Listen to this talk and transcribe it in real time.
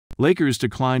Lakers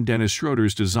declined Dennis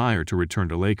Schroder's desire to return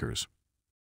to Lakers.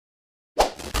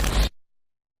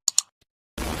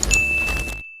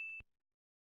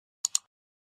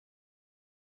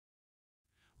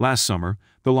 Last summer,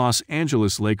 the Los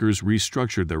Angeles Lakers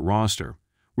restructured their roster,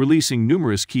 releasing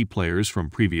numerous key players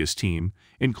from previous team,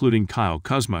 including Kyle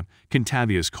Kuzma,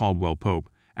 Kentavious Caldwell-Pope,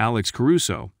 Alex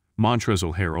Caruso,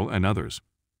 Montrezl Harrell, and others.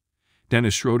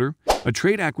 Dennis Schroder, a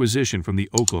trade acquisition from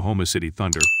the Oklahoma City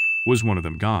Thunder, was one of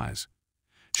them guys.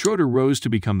 Schroder rose to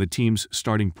become the team's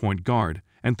starting point guard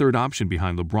and third option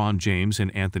behind LeBron James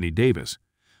and Anthony Davis,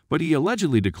 but he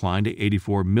allegedly declined a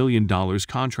 $84 million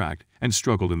contract and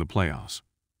struggled in the playoffs.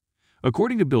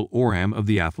 According to Bill Oram of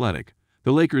The Athletic,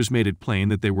 the Lakers made it plain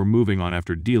that they were moving on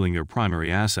after dealing their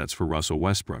primary assets for Russell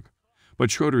Westbrook, but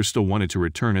Schroder still wanted to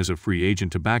return as a free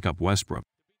agent to back up Westbrook.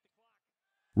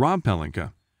 Rob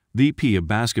Pelinka, VP of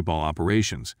Basketball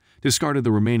Operations, discarded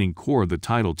the remaining core of the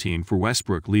title team for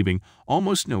Westbrook, leaving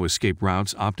almost no escape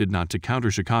routes, opted not to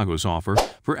counter Chicago's offer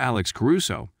for Alex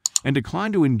Caruso, and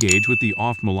declined to engage with the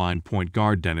off-the-line point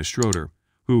guard Dennis Schroder,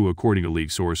 who, according to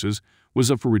league sources,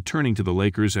 was up for returning to the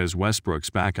Lakers as Westbrook's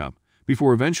backup,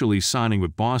 before eventually signing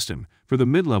with Boston for the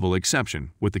mid-level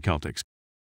exception with the Celtics.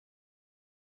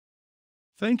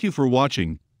 Thank you for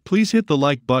watching. Please hit the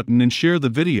like button and share the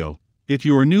video. If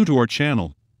you are new to our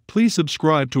channel, please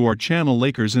subscribe to our channel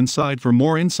Lakers Inside for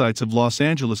more insights of Los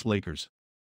Angeles Lakers.